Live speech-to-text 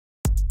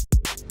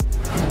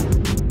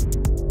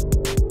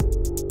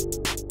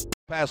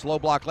Pass low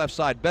block left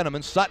side,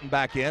 Benimon. Sutton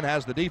back in,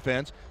 has the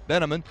defense.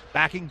 Benimon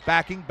backing,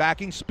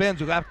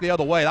 spins back the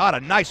other way. What a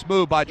nice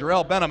move by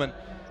Jerrelle Benimon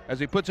as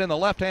he puts in the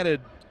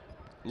left-handed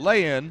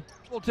lay-in.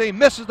 Full team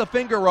misses the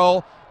finger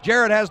roll.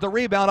 Jared has the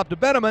rebound up to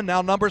Benimon.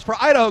 Now numbers for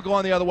Idaho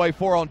going the other way,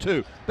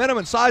 4-on-2.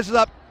 Benimon sizes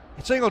up.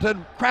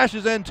 Singleton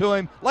crashes into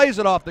him, lays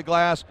it off the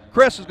glass.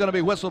 Chris is going to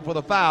be whistled for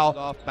the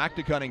foul. Back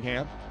to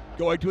Cunningham.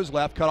 Going to his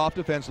left, cut off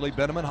defensively.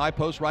 Benimon, high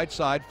post right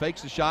side,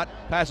 fakes the shot,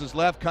 passes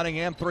left.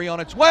 Cunningham, three on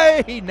its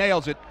way. He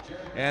nails it.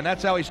 And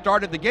that's how he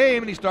started the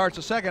game, and he starts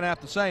the second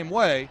half the same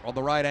way. On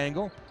the right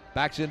angle,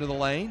 backs into the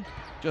lane.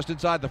 Just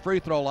inside the free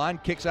throw line,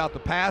 kicks out the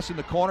pass in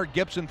the corner.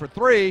 Gibson for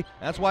three.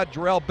 That's what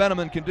Jerrelle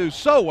Benimon can do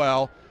so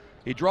well.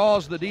 He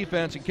draws the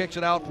defense and kicks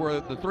it out for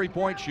the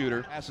three-point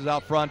shooter. Passes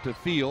out front to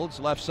Fields,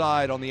 left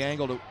side on the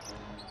angle to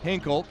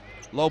Hinkle.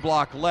 Low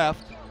block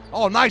left.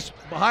 Oh, nice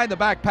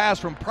behind-the-back pass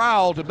from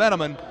Prowl to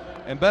Benimon,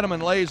 and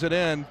Benimon lays it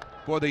in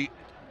for the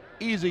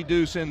easy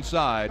deuce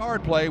inside.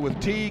 Hard play with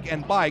Teague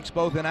and Bikes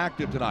both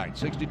inactive tonight.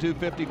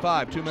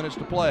 62-55, 2 minutes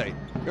to play.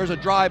 Here's a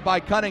drive by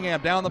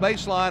Cunningham down the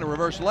baseline. A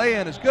reverse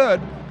lay-in is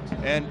good,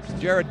 and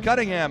Jared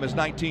Cunningham has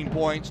 19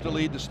 points to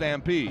lead the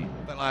Stampede.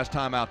 That last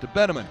time out to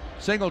Benimon.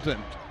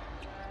 Singleton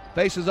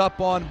faces up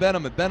on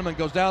Benimon. Benimon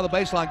goes down the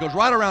baseline, goes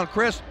right around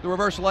Chris. The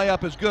reverse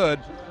layup is good.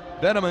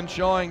 Benimon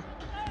showing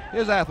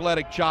his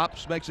athletic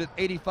chops, makes it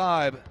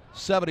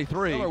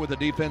 85-73. With the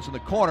defense in the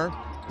corner.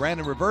 Grande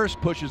in reverse,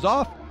 pushes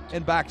off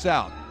and backs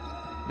out.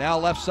 Now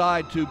left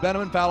side to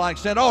Benimon, foul line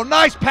extend. Oh,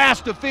 nice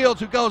pass to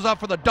Fields, who goes up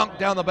for the dunk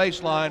down the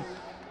baseline.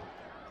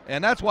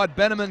 And that's what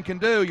Benimon can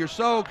do. You're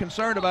so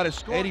concerned about his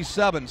score.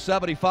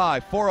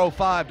 87-75,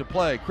 4:05 to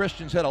play.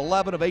 Christians hit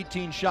 11 of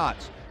 18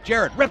 shots.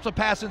 Jared rips a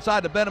pass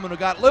inside to Benimon, who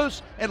got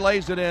loose, and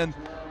lays it in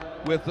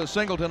with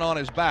Singleton on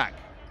his back.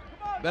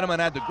 Benimon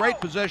had the great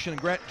position,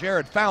 and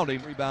Jared found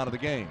him. Rebound of the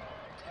game.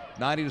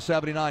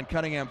 90-79,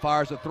 Cunningham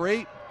fires a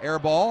three. Air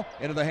ball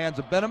into the hands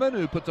of Benimon,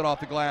 who puts it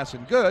off the glass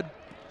and good.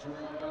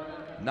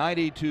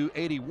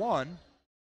 90-81.